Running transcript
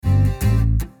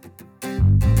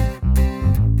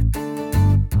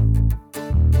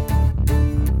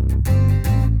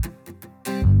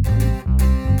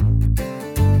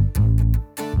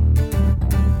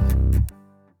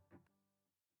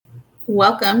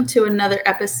Welcome to another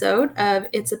episode of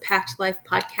It's a Packed Life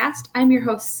podcast. I'm your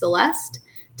host, Celeste.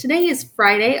 Today is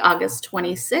Friday, August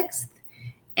 26th,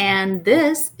 and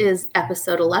this is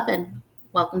episode 11.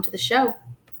 Welcome to the show.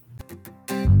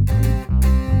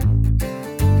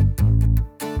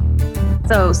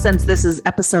 So since this is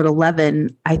episode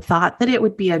 11, I thought that it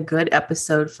would be a good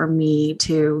episode for me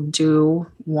to do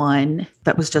one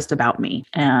that was just about me.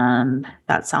 And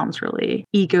that sounds really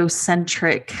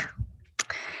egocentric,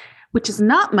 which is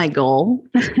not my goal.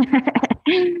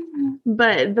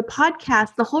 But the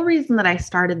podcast, the whole reason that I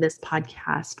started this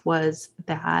podcast was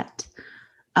that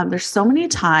there's so many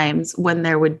times when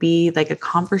there would be like a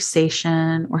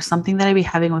conversation or something that I'd be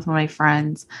having with one of my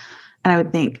friends, and I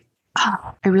would think,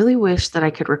 oh, I really wish that I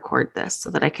could record this so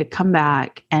that I could come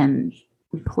back and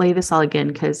play this all again.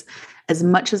 Because as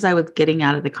much as I was getting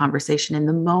out of the conversation in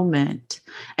the moment,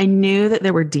 I knew that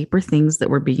there were deeper things that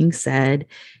were being said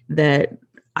that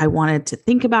I wanted to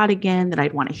think about again, that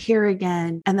I'd want to hear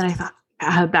again. And then I thought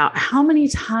about how many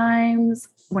times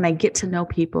when I get to know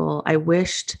people, I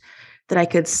wished that I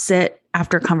could sit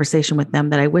after a conversation with them,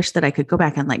 that I wish that I could go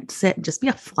back and like sit and just be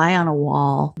a fly on a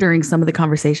wall during some of the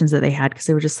conversations that they had, because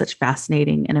they were just such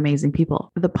fascinating and amazing people.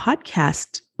 The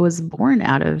podcast was born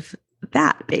out of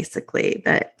that, basically,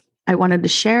 that I wanted to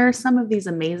share some of these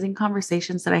amazing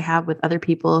conversations that I have with other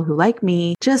people who, like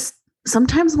me, just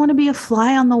sometimes want to be a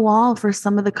fly on the wall for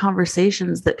some of the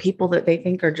conversations that people that they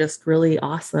think are just really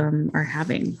awesome are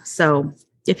having. So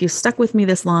if you stuck with me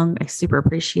this long, I super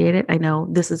appreciate it. I know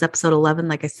this is episode 11.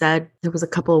 Like I said, there was a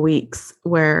couple of weeks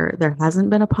where there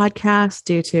hasn't been a podcast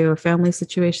due to a family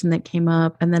situation that came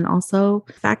up. And then also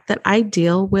the fact that I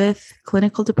deal with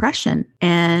clinical depression.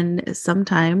 And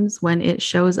sometimes when it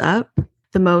shows up,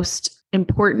 the most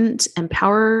important,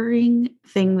 empowering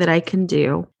thing that I can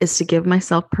do is to give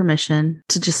myself permission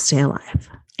to just stay alive.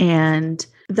 And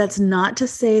that's not to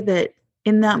say that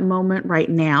in that moment right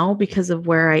now, because of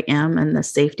where I am and the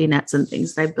safety nets and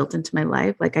things that I've built into my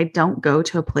life, like I don't go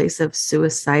to a place of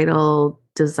suicidal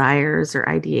desires or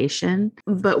ideation.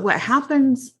 But what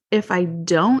happens if I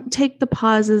don't take the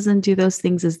pauses and do those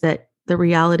things is that the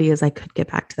reality is I could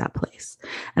get back to that place.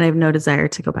 And I have no desire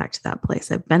to go back to that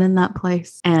place. I've been in that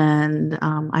place, and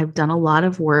I've done a lot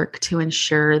of work to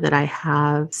ensure that I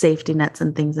have safety nets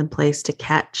and things in place to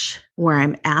catch where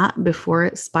I'm at before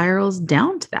it spirals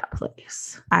down to that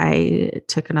place. I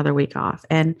took another week off,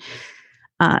 and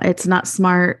it's not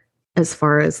smart as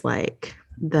far as like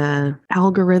the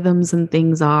algorithms and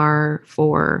things are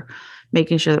for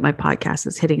making sure that my podcast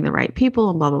is hitting the right people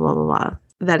and blah, blah, blah, blah, blah.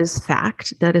 That is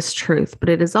fact. That is truth. But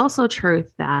it is also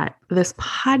truth that this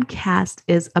podcast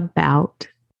is about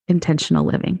intentional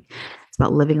living. It's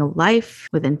about living a life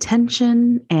with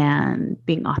intention and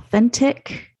being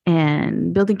authentic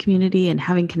and building community and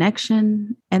having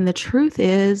connection. And the truth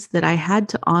is that I had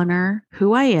to honor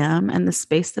who I am and the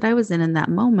space that I was in that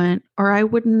moment, or I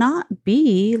would not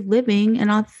be living an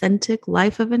authentic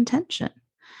life of intention.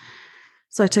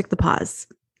 So I took the pause.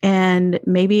 And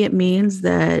maybe it means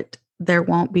that there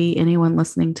won't be anyone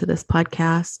listening to this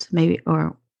podcast, maybe,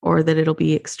 or that it'll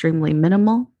be extremely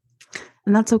minimal.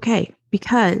 And that's okay,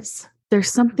 because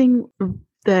there's something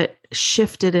that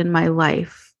shifted in my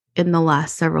life in the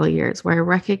last several years where I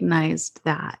recognized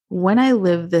that when I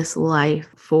live this life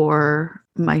for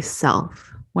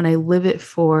myself, when I live it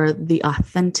for the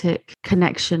authentic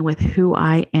connection with who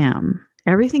I am,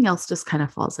 everything else just kind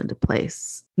of falls into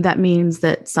place. That means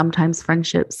that sometimes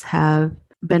friendships have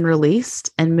been released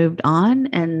and moved on,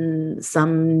 and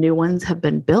some new ones have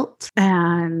been built.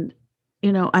 And,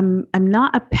 you know, I'm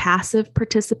not a passive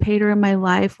participator in my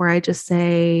life where I just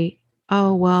say,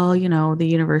 oh, well, you know, the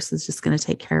universe is just going to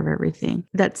take care of everything.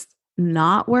 That's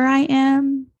not where I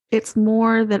am. It's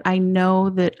more that I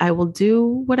know that I will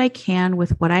do what I can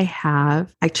with what I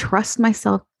have. I trust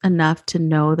myself enough to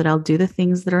know that I'll do the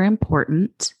things that are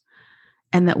important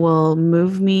and that will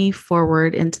move me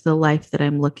forward into the life that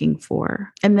I'm looking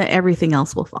for, and that everything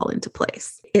else will fall into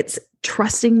place. It's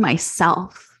trusting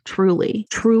myself, truly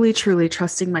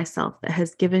trusting myself, that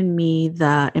has given me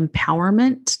the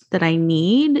empowerment that I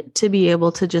need to be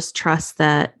able to just trust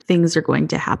that things are going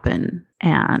to happen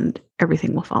and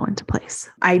everything will fall into place.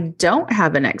 I don't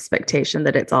have an expectation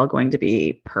that it's all going to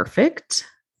be perfect.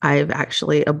 I've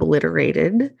actually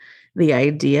obliterated the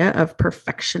idea of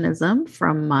perfectionism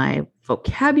from my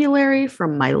vocabulary,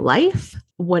 from my life.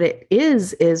 What it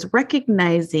is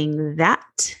recognizing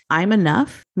that I'm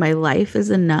enough, my life is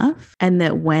enough, and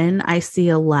that when I see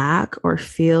a lack or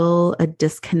feel a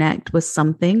disconnect with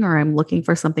something, or I'm looking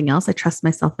for something else, I trust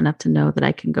myself enough to know that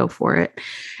I can go for it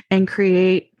and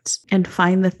create and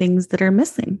find the things that are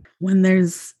missing. When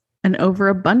there's an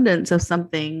overabundance of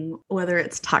something, whether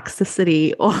it's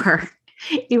toxicity or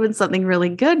even something really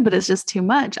good, but it's just too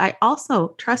much. I also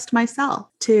trust myself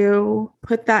to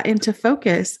put that into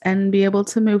focus and be able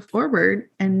to move forward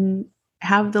and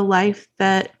have the life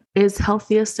that is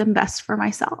healthiest and best for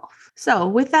myself. So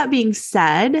with that being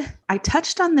said, I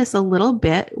touched on this a little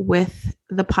bit with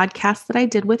the podcast that I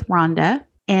did with Rhonda.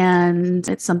 And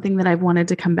it's something that I've wanted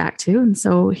to come back to. And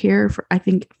so here, I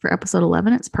think for episode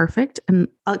 11, it's perfect. And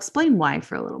I'll explain why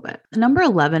for a little bit. Number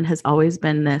 11 has always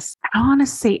been this, I don't want to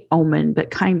say omen,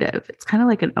 but kind of. It's kind of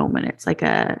like an omen. It's like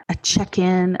a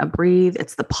check-in, a breathe.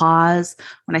 It's the pause.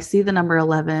 When I see the number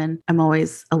 11, I'm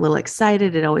always a little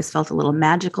excited. It always felt a little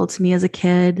magical to me as a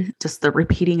kid, just the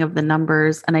repeating of the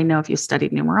numbers. And I know if you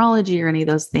studied numerology or any of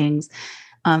those things,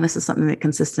 this is something that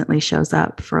consistently shows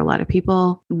up for a lot of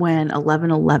people. When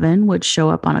 1111 would show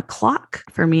up on a clock,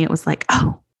 for me, it was like,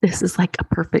 oh, this is like a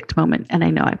perfect moment. And I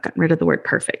know I've gotten rid of the word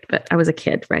perfect, but I was a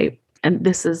kid, right? And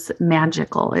this is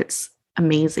magical. It's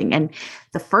amazing. And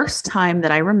the first time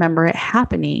that I remember it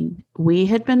happening, we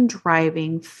had been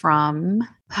driving from,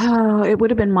 it would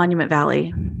have been Monument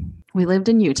Valley. We lived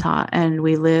in Utah, and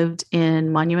we lived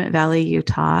in Monument Valley,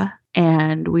 Utah.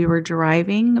 And we were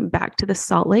driving back to the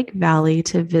Salt Lake Valley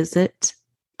to visit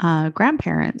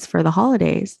grandparents for the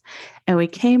holidays. And we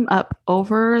came up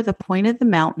over the point of the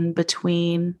mountain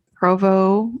between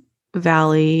Provo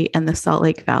Valley and the Salt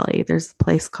Lake Valley. There's a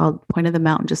place called Point of the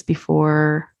Mountain just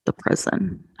before the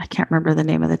prison. I can't remember the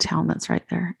name of the town that's right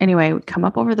there. Anyway, we come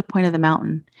up over the point of the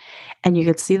mountain and you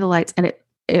could see the lights, and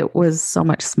it was so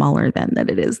much smaller then than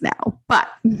it is now. But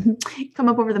come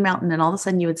up over the mountain and all of a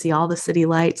sudden you would see all the city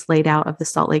lights laid out of the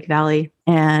Salt Lake Valley.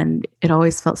 And it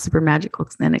always felt super magical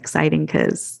and exciting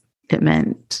because it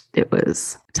meant it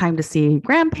was time to see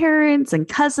grandparents and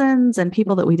cousins and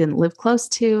people that we didn't live close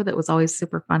to. That was always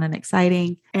super fun and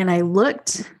exciting. And I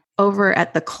looked over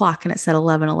at the clock and it said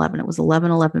 11:11. It was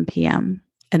 11:11 p.m.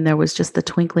 And there was just the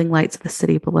twinkling lights of the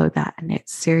city below that. And it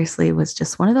seriously was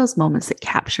just one of those moments that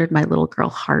captured my little girl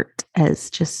heart as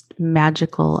just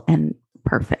magical and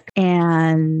perfect.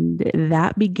 And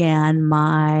that began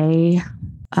my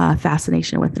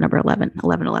fascination with the number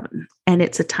 11. And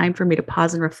it's a time for me to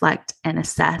pause and reflect and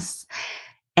assess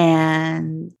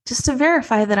and just to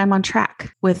verify that I'm on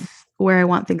track with where I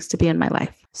want things to be in my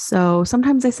life. So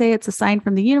sometimes I say it's a sign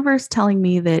from the universe telling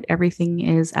me that everything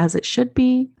is as it should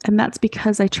be. And that's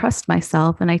because I trust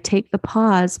myself and I take the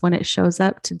pause when it shows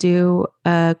up to do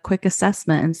a quick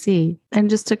assessment and see, and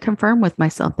just to confirm with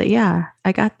myself that, yeah,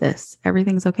 I got this.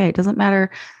 Everything's okay. It doesn't matter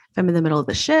if I'm in the middle of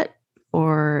the shit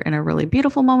or in a really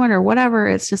beautiful moment or whatever.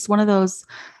 It's just one of those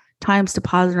times to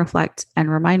pause and reflect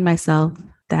and remind myself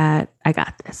that I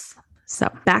got this. So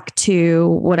back to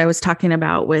what I was talking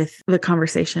about with the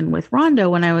conversation with Rhonda,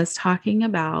 when I was talking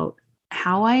about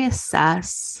how I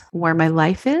assess where my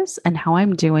life is and how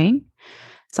I'm doing.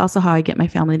 It's also how I get my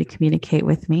family to communicate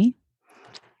with me.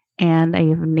 And I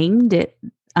have named it,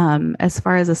 as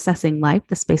far as assessing life,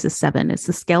 the space is 7. It's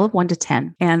the scale of 1 to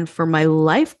 10. And for my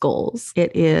life goals,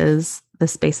 it is the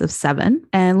space of 7.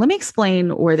 And let me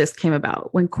explain where this came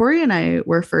about. When Corey and I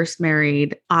were first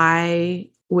married, I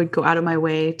would go out of my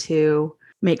way to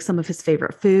make some of his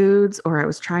favorite foods, or I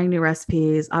was trying new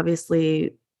recipes.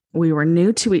 Obviously, we were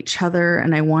new to each other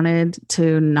and I wanted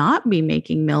to not be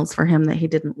making meals for him that he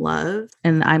didn't love.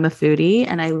 And I'm a foodie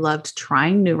and I loved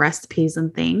trying new recipes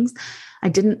and things.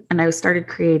 I started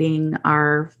creating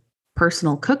our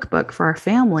personal cookbook for our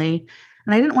family.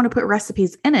 And I didn't want to put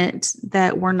recipes in it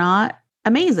that were not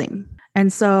amazing.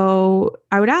 And so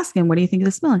I would ask him, what do you think of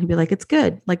this meal? And he'd be like, it's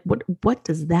good. Like, what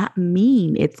does that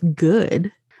mean? It's good.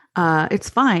 It's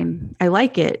fine. I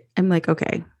like it. I'm like,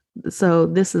 okay, so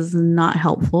this is not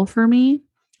helpful for me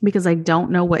because I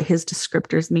don't know what his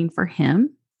descriptors mean for him.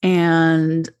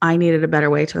 And I needed a better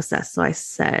way to assess. So I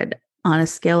said, on a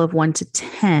scale of 1 to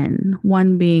 10,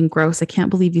 1 being gross, I can't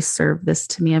believe you served this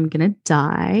to me, I'm going to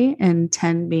die. And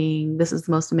 10 being, this is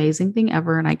the most amazing thing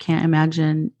ever. And I can't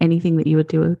imagine anything that you would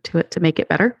do to it to make it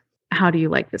better. How do you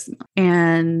like this meal?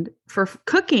 And for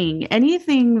cooking,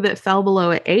 anything that fell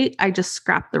below an 8, I just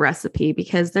scrapped the recipe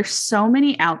because there's so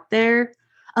many out there,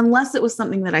 unless it was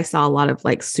something that I saw a lot of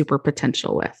like super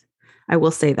potential with. I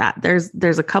will say that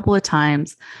there's a couple of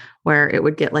times where it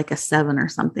would get like a 7 or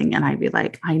something. And I'd be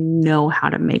like, I know how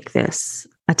to make this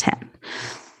a 10.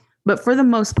 But for the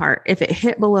most part, if it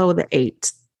hit below the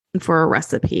 8 for a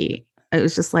recipe, it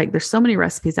was just like, there's so many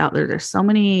recipes out there. There's so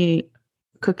many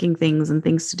cooking things and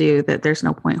things to do that there's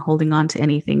no point holding on to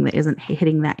anything that isn't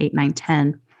hitting that 8, 9,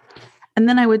 10. And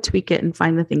then I would tweak it and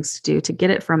find the things to do to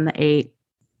get it from the 8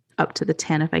 up to the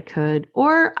 10 if I could.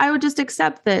 Or I would just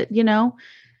accept that,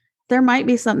 there might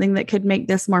be something that could make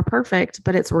this more perfect,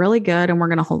 but it's really good and we're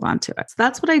going to hold on to it. So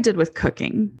that's what I did with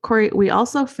cooking. Corey, we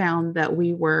also found that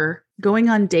we were going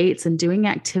on dates and doing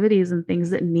activities and things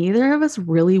that neither of us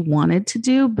really wanted to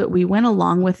do, but we went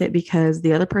along with it because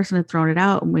the other person had thrown it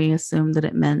out and we assumed that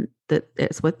it meant that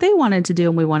it's what they wanted to do.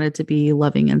 And we wanted to be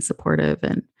loving and supportive.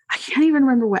 And I can't even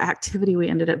remember what activity we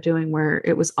ended up doing where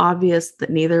it was obvious that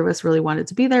neither of us really wanted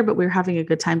to be there, but we were having a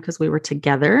good time because we were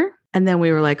together. And then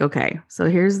we were like, okay, so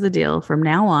here's the deal. From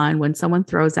now on, when someone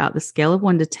throws out the scale of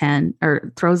 1 to 10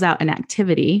 or throws out an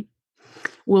activity,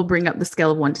 we'll bring up the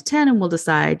scale of 1 to 10 and we'll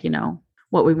decide,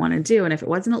 what we want to do. And if it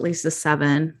wasn't at least a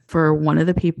 7 for one of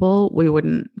the people, we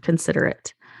wouldn't consider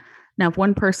it. Now, if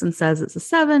one person says it's a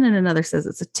 7 and another says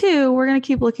it's a 2, we're going to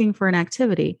keep looking for an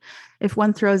activity. If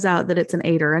one throws out that it's an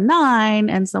 8 or a 9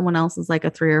 and someone else is like a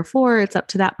 3 or 4, it's up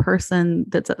to that person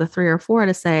that's at the 3 or 4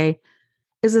 to say,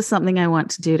 is this something I want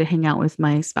to do to hang out with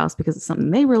my spouse because it's something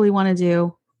they really want to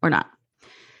do or not?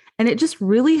 And it just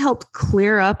really helped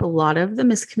clear up a lot of the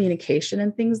miscommunication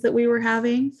and things that we were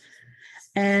having.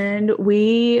 And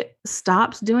we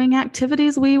stopped doing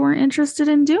activities we weren't interested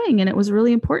in doing. And it was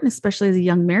really important, especially as a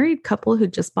young married couple who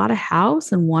just bought a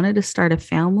house and wanted to start a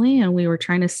family. And we were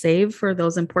trying to save for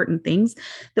those important things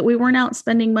that we weren't out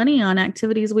spending money on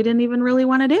activities we didn't even really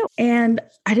want to do. And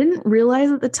I didn't realize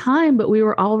at the time, but we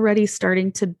were already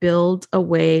starting to build a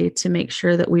way to make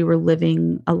sure that we were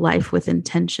living a life with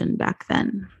intention back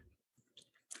then.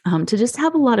 To just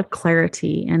have a lot of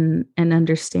clarity and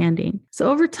understanding. So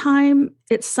over time,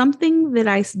 it's something that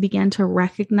I began to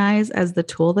recognize as the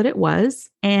tool that it was.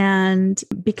 And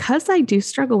because I do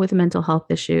struggle with mental health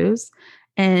issues,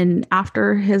 and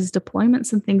after his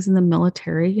deployments and things in the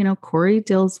military, Corey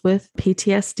deals with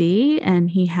PTSD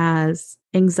and he has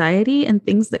anxiety and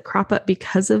things that crop up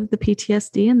because of the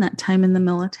PTSD and that time in the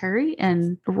military.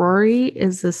 And Rory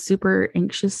is a super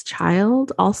anxious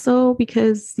child also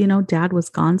because, dad was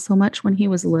gone so much when he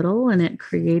was little and it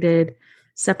created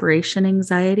separation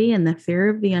anxiety and the fear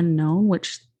of the unknown,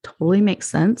 which totally makes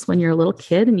sense when you're a little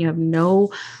kid and you have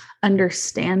no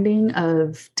understanding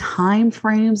of time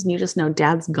frames and you just know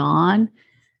dad's gone,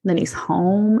 then he's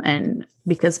home. And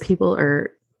because people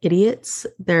are idiots,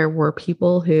 there were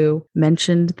people who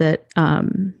mentioned that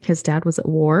his dad was at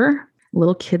war.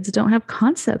 Little kids don't have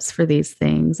concepts for these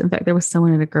things. In fact, there was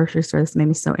someone in a grocery store, this made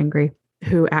me so angry,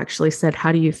 who actually said,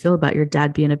 how do you feel about your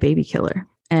dad being a baby killer?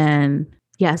 And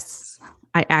yes,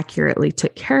 I accurately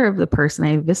took care of the person.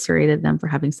 I eviscerated them for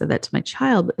having said that to my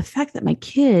child. But the fact that my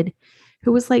kid,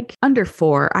 who was like under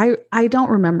 4, I don't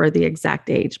remember the exact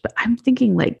age, but I'm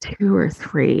thinking like 2 or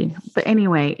 3. But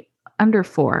anyway, under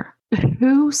 4.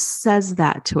 Who says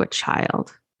that to a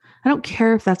child? I don't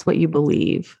care if that's what you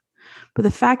believe, but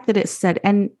the fact that it said,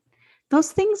 and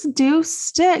those things do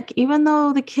stick, even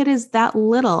though the kid is that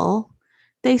little,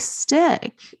 they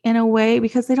stick in a way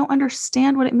because they don't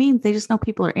understand what it means. They just know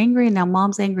people are angry and now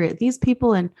mom's angry at these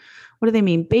people. And what do they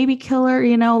mean? Baby killer,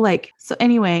 so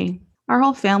anyway, our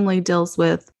whole family deals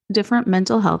with different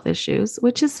mental health issues,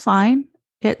 which is fine.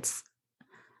 It's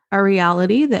a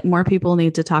reality that more people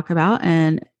need to talk about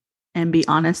and be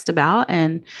honest about.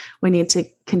 And we need to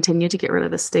continue to get rid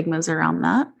of the stigmas around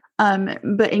that.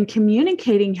 But in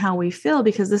communicating how we feel,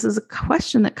 because this is a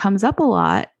question that comes up a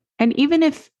lot. And even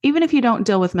if you don't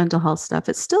deal with mental health stuff,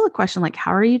 it's still a question like,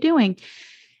 how are you doing?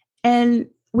 And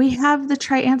we have the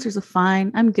trite answers of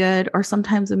fine, I'm good. Or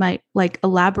sometimes we might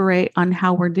elaborate on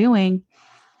how we're doing.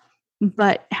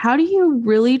 But how do you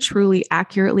really, truly,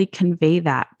 accurately convey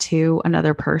that to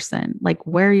another person? Like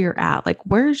where you're at, like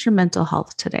where's your mental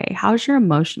health today? How's your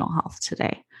emotional health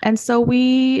today? And so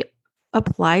we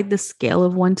applied the scale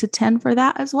of 1 to 10 for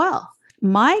that as well.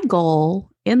 My goal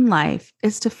in life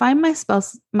is to find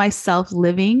myself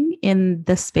living in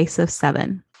the space of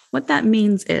 7. What that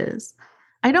means is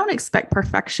I don't expect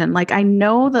perfection. Like I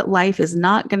know that life is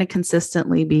not going to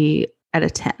consistently be at a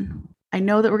 10. I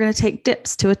know that we're going to take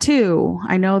dips to a 2.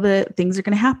 I know that things are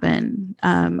going to happen.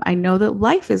 I know that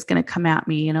life is going to come at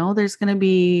me. There's going to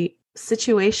be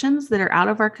situations that are out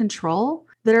of our control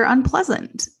that are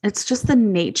unpleasant. It's just the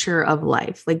nature of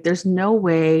life. Like there's no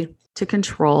way to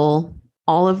control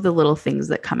all of the little things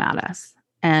that come at us.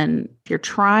 And if you're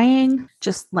trying,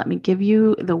 just let me give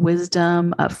you the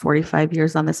wisdom of 45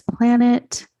 years on this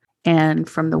planet. And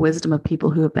from the wisdom of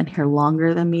people who have been here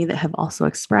longer than me that have also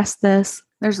expressed this,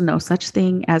 there's no such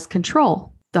thing as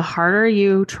control. The harder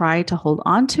you try to hold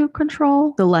on to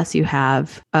control, the less you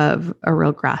have of a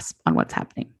real grasp on what's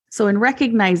happening. So in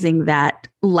recognizing that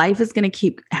life is going to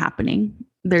keep happening,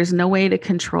 there's no way to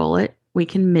control it. We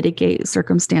can mitigate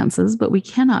circumstances, but we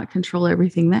cannot control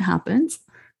everything that happens.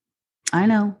 I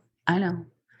know.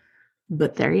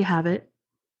 But there you have it.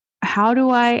 How do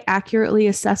I accurately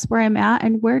assess where I'm at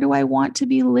and where do I want to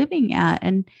be living at?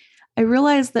 And I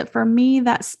realized that for me,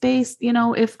 that space,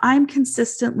 if I'm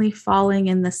consistently falling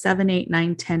in the 7, 8,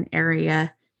 9, 10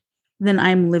 area, then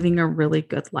I'm living a really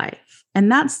good life.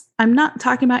 And I'm not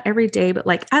talking about every day, but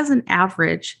like as an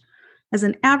average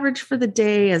for the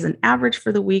day, as an average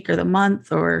for the week or the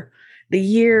month or the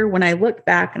year, when I look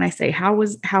back and I say, how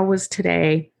was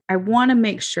today? I want to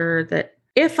make sure that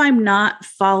if I'm not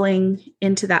falling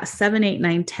into that 7, 8,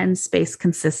 9, 10 space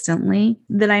consistently,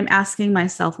 that I'm asking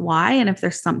myself why, and if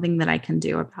there's something that I can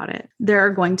do about it. There are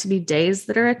going to be days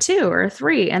that are a 2 or a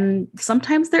 3, and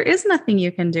sometimes there is nothing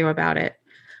you can do about it.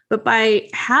 But by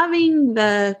having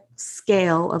the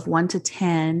scale of 1 to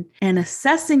 10 and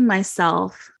assessing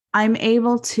myself, I'm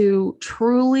able to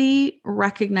truly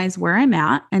recognize where I'm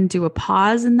at and do a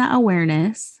pause in that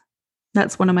awareness.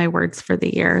 That's one of my words for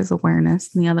the year is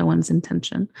awareness, and the other one's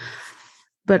intention.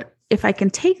 But if I can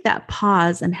take that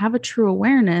pause and have a true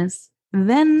awareness,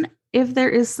 then if there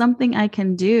is something I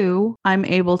can do, I'm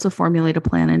able to formulate a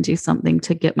plan and do something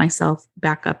to get myself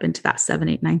back up into that 7,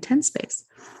 8, 9, 10 space.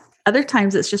 Other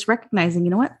times it's just recognizing,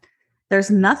 you know what?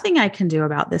 There's nothing I can do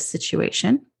about this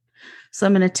situation. So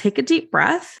I'm going to take a deep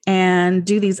breath and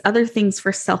do these other things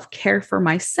for self-care for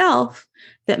myself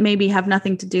that maybe have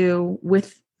nothing to do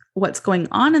with what's going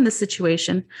on in the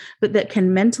situation, but that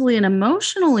can mentally and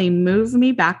emotionally move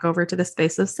me back over to the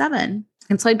space of 7.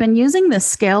 And so I've been using this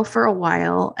scale for a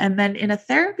while. And then in a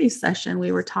therapy session,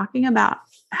 we were talking about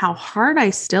how hard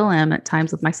I still am at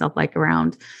times with myself, like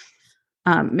around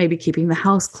maybe keeping the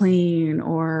house clean,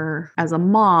 or as a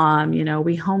mom,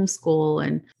 we homeschool.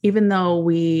 And even though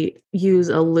we use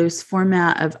a loose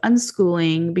format of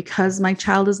unschooling, because my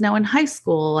child is now in high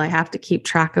school, I have to keep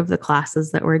track of the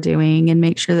classes that we're doing and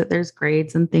make sure that there's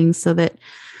grades and things so that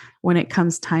when it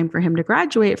comes time for him to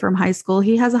graduate from high school,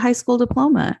 he has a high school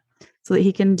diploma so that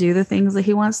he can do the things that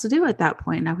he wants to do at that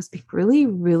point. And I was being really,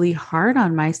 really hard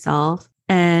on myself.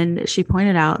 And she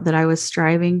pointed out that I was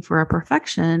striving for a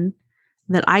perfection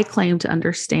that I claim to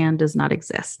understand does not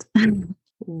exist.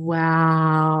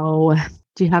 Wow.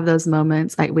 Do you have those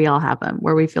moments? We all have them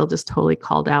where we feel just totally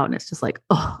called out and it's just like,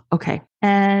 oh, okay.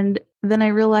 And then I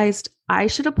realized I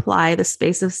should apply the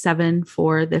space of 7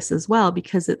 for this as well,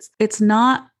 because it's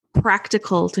not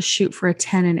practical to shoot for a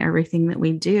 10 in everything that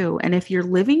we do. And if you're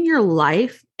living your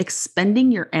life,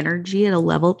 expending your energy at a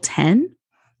level 10,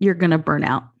 you're going to burn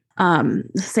out.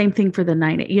 Same thing for the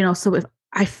 9. So if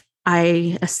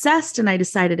I assessed and I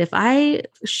decided if I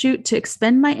shoot to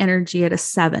expend my energy at a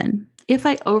 7, if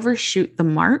I overshoot the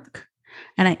mark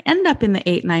and I end up in the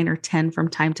 8, 9, or 10 from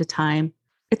time to time,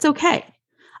 it's okay.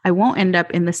 I won't end up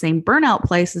in the same burnout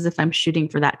place as if I'm shooting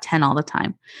for that 10 all the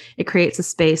time. It creates a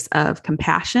space of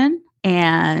compassion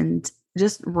and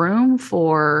just room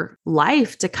for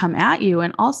life to come at you,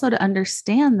 and also to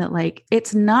understand that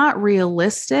it's not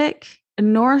realistic,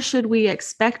 nor should we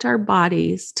expect our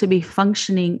bodies to be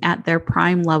functioning at their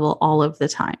prime level all of the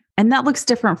time. And that looks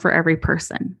different for every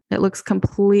person. It looks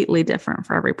completely different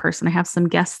for every person. I have some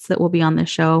guests that will be on the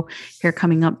show here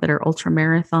coming up that are ultra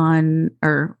marathon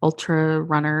or ultra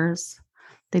runners.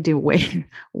 They do way,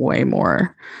 way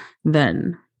more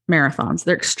than marathons.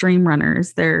 They're extreme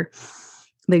runners. They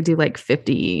do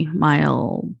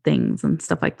 50-mile things and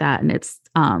stuff like that. And it's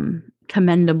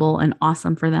commendable and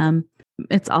awesome for them.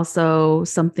 It's also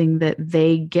something that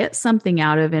they get something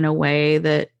out of in a way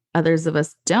that others of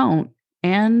us don't.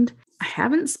 And I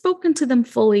haven't spoken to them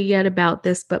fully yet about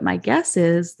this, but my guess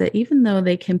is that even though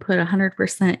they can put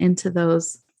 100% into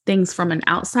those things from an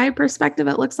outside perspective,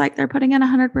 it looks like they're putting in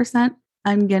 100%.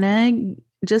 I'm going to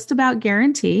just about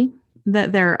guarantee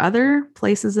that there are other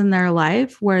places in their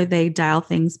life where they dial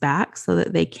things back so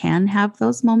that they can have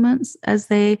those moments as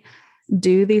they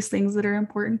do these things that are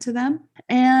important to them.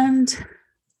 And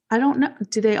I don't know.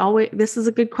 This is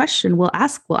a good question. We'll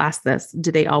ask this.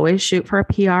 Do they always shoot for a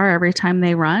PR every time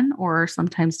they run? Or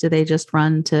sometimes do they just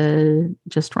run to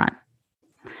just run?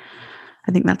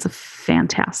 I think that's a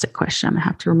fantastic question. I'm going to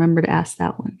have to remember to ask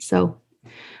that one.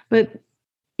 But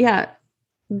yeah,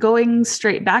 going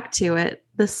straight back to it,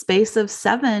 the space of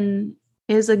 7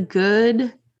 is a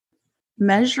good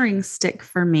measuring stick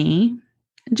for me,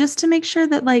 just to make sure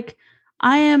that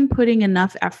I am putting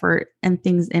enough effort and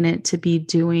things in it to be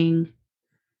doing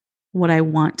what I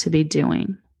want to be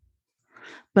doing,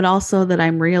 but also that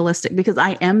I'm realistic, because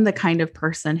I am the kind of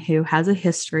person who has a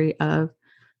history of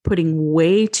putting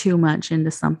way too much into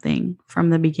something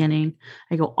from the beginning.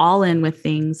 I go all in with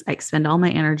things, I expend all my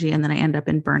energy, and then I end up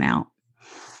in burnout.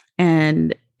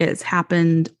 And it's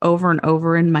happened over and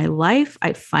over in my life.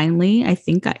 I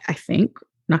think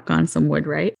knock on some wood,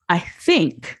 right? I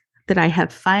think that I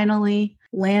have finally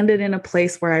landed in a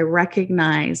place where I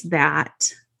recognize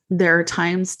that there are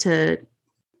times to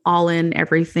all in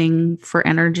everything for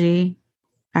energy.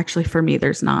 Actually, for me,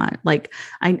 there's not. Like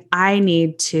I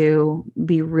need to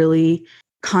be really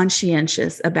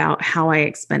conscientious about how I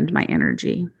expend my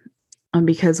energy.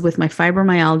 Because with my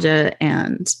fibromyalgia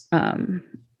and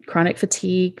chronic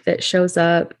fatigue that shows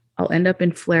up, I'll end up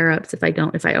in flare-ups if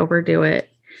I overdo it,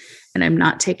 and I'm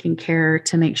not taking care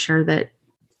to make sure that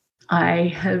I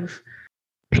have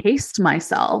paced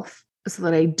myself so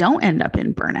that I don't end up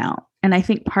in burnout. And I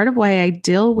think part of why I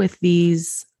deal with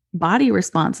these body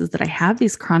responses, that I have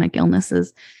these chronic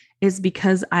illnesses, is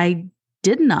because I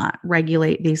did not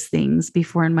regulate these things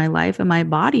before in my life. And my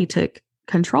body took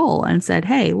control and said,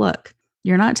 hey, look,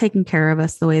 you're not taking care of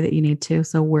us the way that you need to,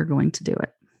 so we're going to do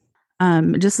it.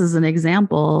 Just as an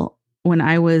example, when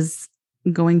I was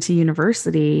going to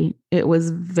university, it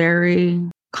was very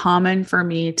common for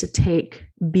me to take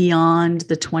beyond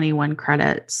the 21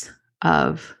 credits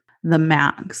of the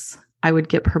max. I would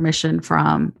get permission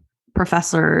from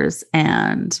professors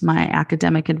and my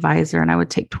academic advisor, and I would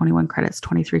take 21 credits,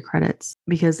 23 credits,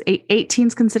 because 18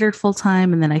 is considered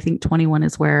full-time. And then I think 21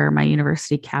 is where my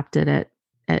university capped it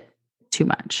at too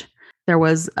much. There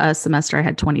was a semester I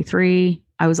had 23.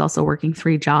 I was also working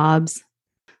 3 jobs.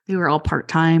 They were all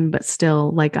part-time, but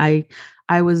still, like I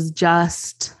was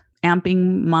just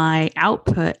amping my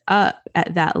output up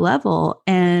at that level.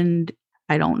 And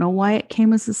I don't know why it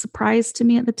came as a surprise to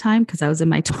me at the time, because I was in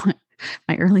my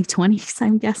early 20s,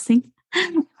 I'm guessing.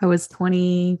 I was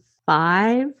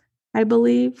 25, I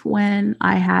believe, when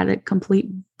I had a complete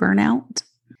burnout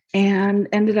and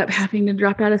ended up having to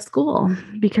drop out of school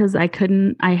because I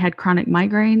had chronic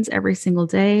migraines every single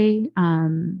day.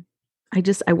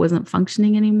 I wasn't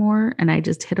functioning anymore. And I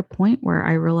just hit a point where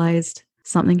I realized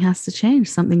something has to change.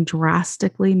 Something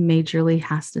drastically, majorly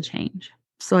has to change.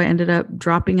 So I ended up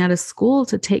dropping out of school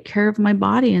to take care of my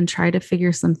body and try to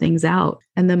figure some things out.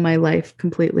 And then my life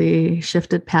completely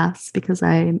shifted paths because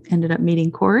I ended up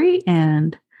meeting Corey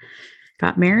and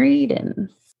got married. And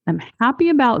I'm happy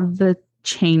about the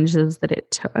changes that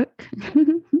it took.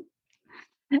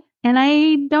 And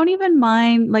I don't even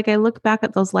mind, like I look back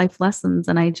at those life lessons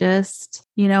and I just,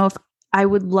 if I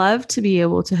would love to be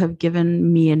able to have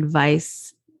given me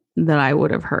advice that I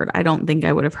would have heard. I don't think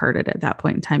I would have heard it at that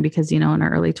point in time because, in our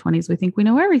early 20s, we think we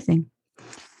know everything.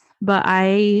 But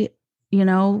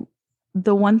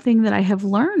the one thing that I have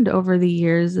learned over the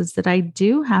years is that I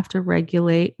do have to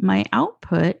regulate my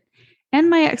output and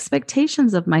my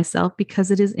expectations of myself,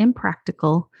 because it is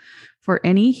impractical for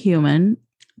any human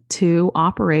to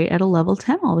operate at a level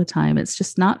 10 all the time. It's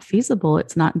just not feasible.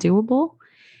 It's not doable.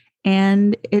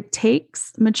 And it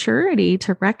takes maturity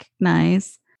to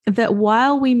recognize that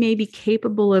while we may be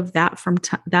capable of that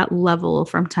that level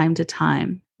from time to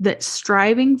time, that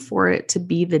striving for it to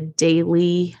be the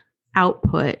daily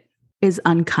output is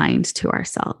unkind to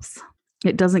ourselves.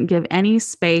 It doesn't give any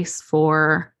space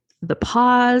for the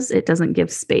pause. It doesn't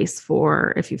give space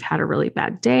for if you've had a really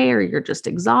bad day or you're just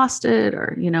exhausted,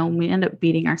 or, we end up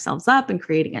beating ourselves up and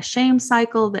creating a shame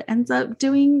cycle that ends up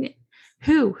doing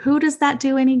who does that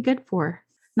do any good for?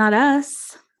 Not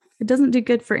us. It doesn't do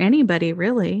good for anybody,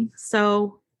 really.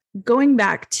 So going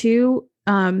back to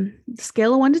the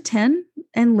scale of 1 to 10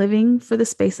 and living for the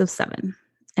space of 7,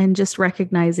 and just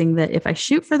recognizing that if I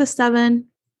shoot for the 7,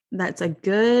 that's a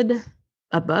good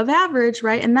above average,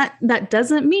 right? And that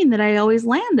doesn't mean that I always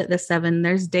land at the 7.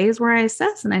 There's days where I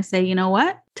assess and I say, you know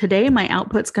what? Today my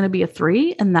output's going to be a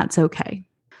 3, and that's okay.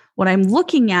 What I'm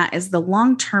looking at is the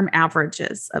long-term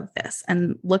averages of this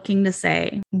and looking to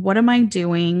say, what am I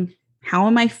doing? How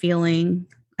am I feeling?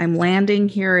 I'm landing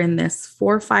here in this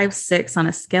 4, 5, 6 on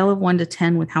a scale of 1 to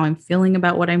 10 with how I'm feeling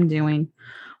about what I'm doing.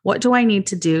 What do I need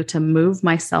to do to move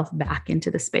myself back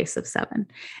into the space of 7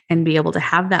 and be able to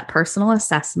have that personal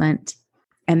assessment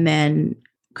and then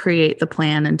create the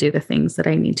plan and do the things that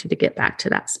I need to get back to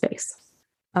that space?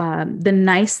 The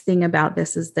nice thing about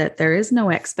this is that there is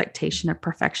no expectation of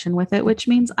perfection with it, which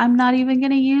means I'm not even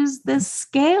going to use this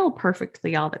scale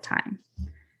perfectly all the time.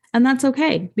 And that's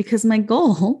okay, because my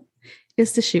goal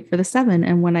is to shoot for the 7.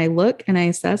 And when I look and I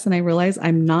assess and I realize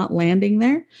I'm not landing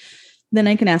there, then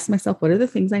I can ask myself, what are the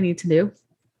things I need to do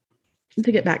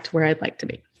to get back to where I'd like to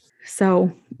be?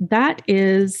 So that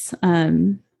is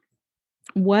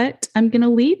what I'm going to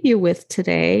leave you with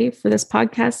today for this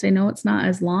podcast. I know it's not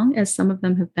as long as some of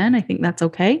them have been. I think that's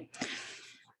okay.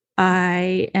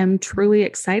 I am truly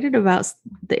excited about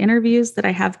the interviews that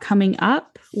I have coming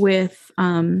up with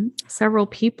several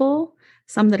people,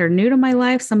 some that are new to my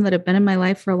life, some that have been in my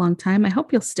life for a long time. I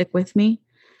hope you'll stick with me.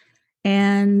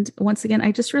 And once again,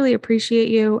 I just really appreciate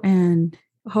you and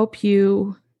hope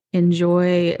you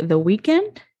enjoy the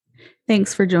weekend.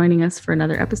 Thanks for joining us for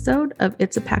another episode of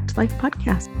It's a Packed Life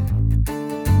podcast.